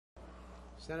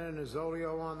Senator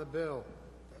Nozzolio on the bill.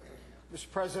 Mr.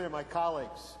 President, my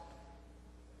colleagues,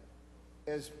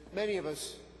 as many of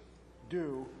us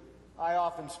do, I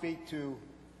often speak to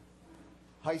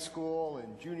high school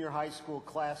and junior high school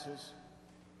classes,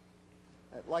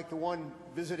 like the one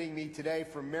visiting me today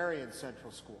from Marion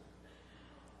Central School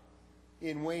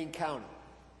in Wayne County.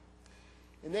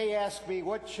 And they ask me,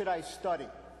 what should I study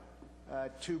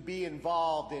to be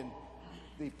involved in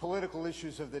the political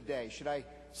issues of the day? Should I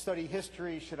study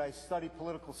history? Should I study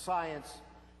political science?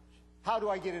 How do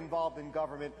I get involved in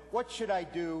government? What should I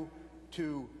do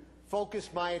to focus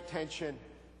my attention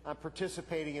on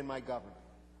participating in my government?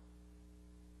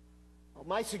 Well,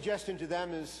 my suggestion to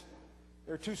them is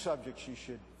there are two subjects you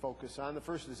should focus on. The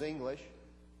first is English.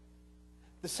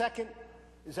 The second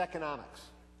is economics.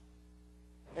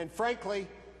 And frankly,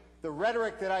 the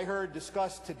rhetoric that I heard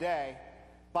discussed today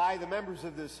by the members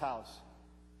of this House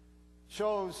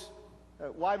shows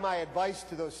why my advice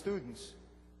to those students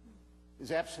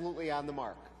is absolutely on the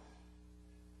mark.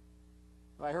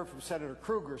 I heard from Senator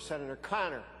Kruger, Senator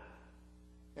Connor,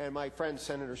 and my friend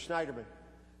Senator Schneiderman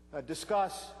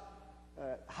discuss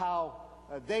how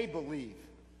they believe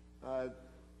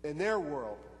in their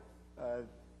world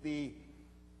the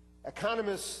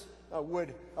economists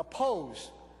would oppose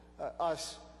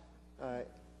us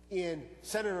in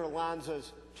Senator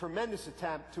Alonzo's tremendous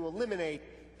attempt to eliminate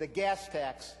the gas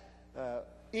tax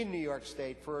in New York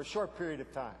State for a short period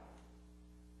of time.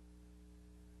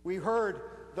 We heard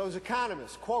those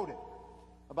economists quoted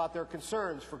about their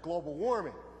concerns for global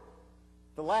warming,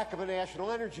 the lack of a national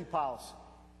energy policy,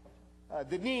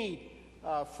 the need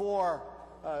for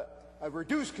a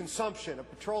reduced consumption of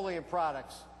petroleum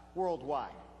products worldwide.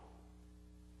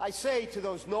 I say to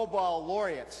those Nobel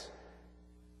laureates,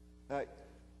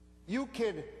 you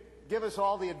can give us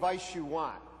all the advice you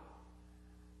want,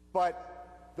 but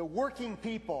the working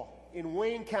people in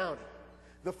Wayne County,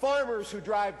 the farmers who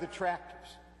drive the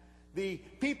tractors, the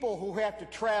people who have to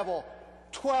travel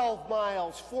 12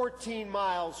 miles, 14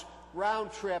 miles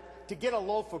round trip to get a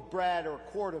loaf of bread or a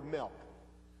quart of milk,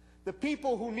 the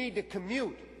people who need to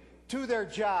commute to their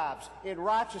jobs in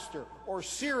Rochester or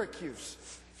Syracuse,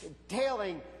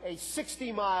 entailing a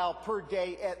 60-mile per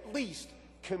day at least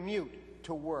commute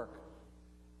to work.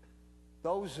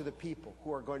 Those are the people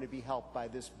who are going to be helped by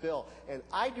this bill. And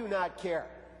I do not care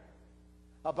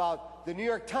about the New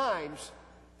York Times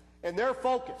and their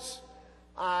focus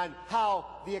on how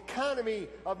the economy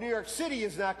of New York City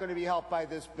is not going to be helped by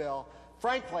this bill.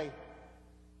 Frankly,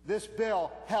 this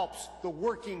bill helps the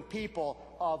working people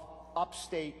of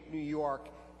upstate New York.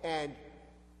 And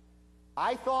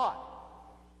I thought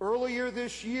earlier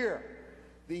this year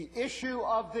the issue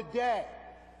of the day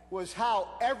was how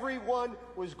everyone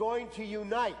was going to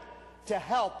unite to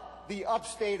help the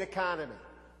upstate economy.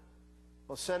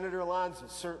 Well, Senator Alonzo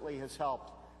certainly has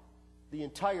helped the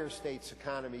entire state's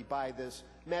economy by this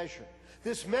measure.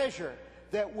 This measure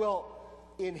that will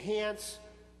enhance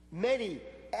many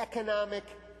economic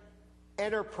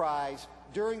enterprise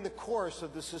during the course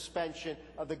of the suspension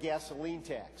of the gasoline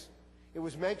tax. It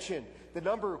was mentioned the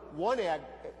number one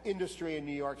industry in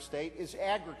New York State is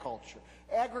agriculture.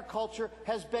 Agriculture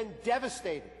has been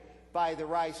devastated by the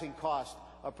rising cost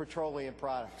of petroleum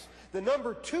products. The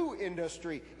number two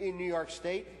industry in New York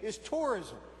State is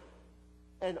tourism.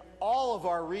 And all of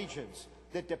our regions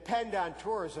that depend on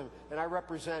tourism, and I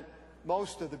represent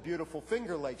most of the beautiful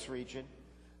Finger Lakes region,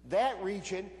 that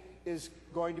region is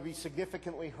going to be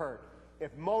significantly hurt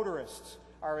if motorists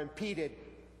are impeded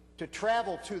to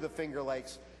travel to the Finger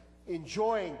Lakes,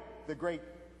 enjoying the great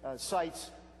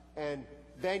sights and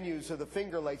venues of the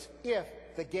Finger Lakes, if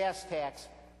the gas tax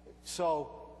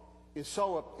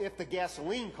if the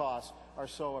gasoline costs are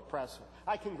so oppressive.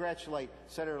 I congratulate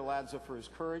Senator Alonzo for his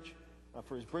courage,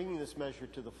 for his bringing this measure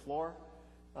to the floor.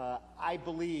 I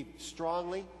believe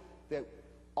strongly that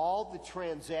all the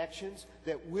transactions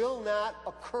that will not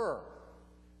occur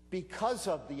because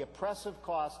of the oppressive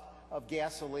cost of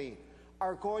gasoline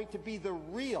are going to be the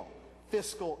real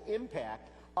fiscal impact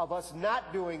of us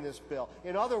not doing this bill.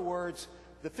 In other words,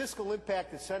 the fiscal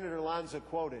impact that Senator Alonzo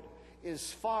quoted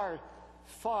is far,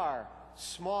 far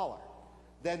smaller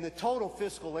than the total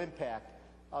fiscal impact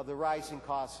of the rising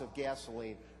costs of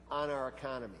gasoline on our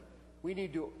economy. We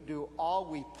need to do all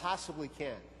we possibly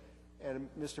can. And,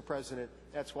 Mr. President,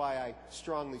 that's why I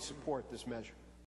strongly support this measure.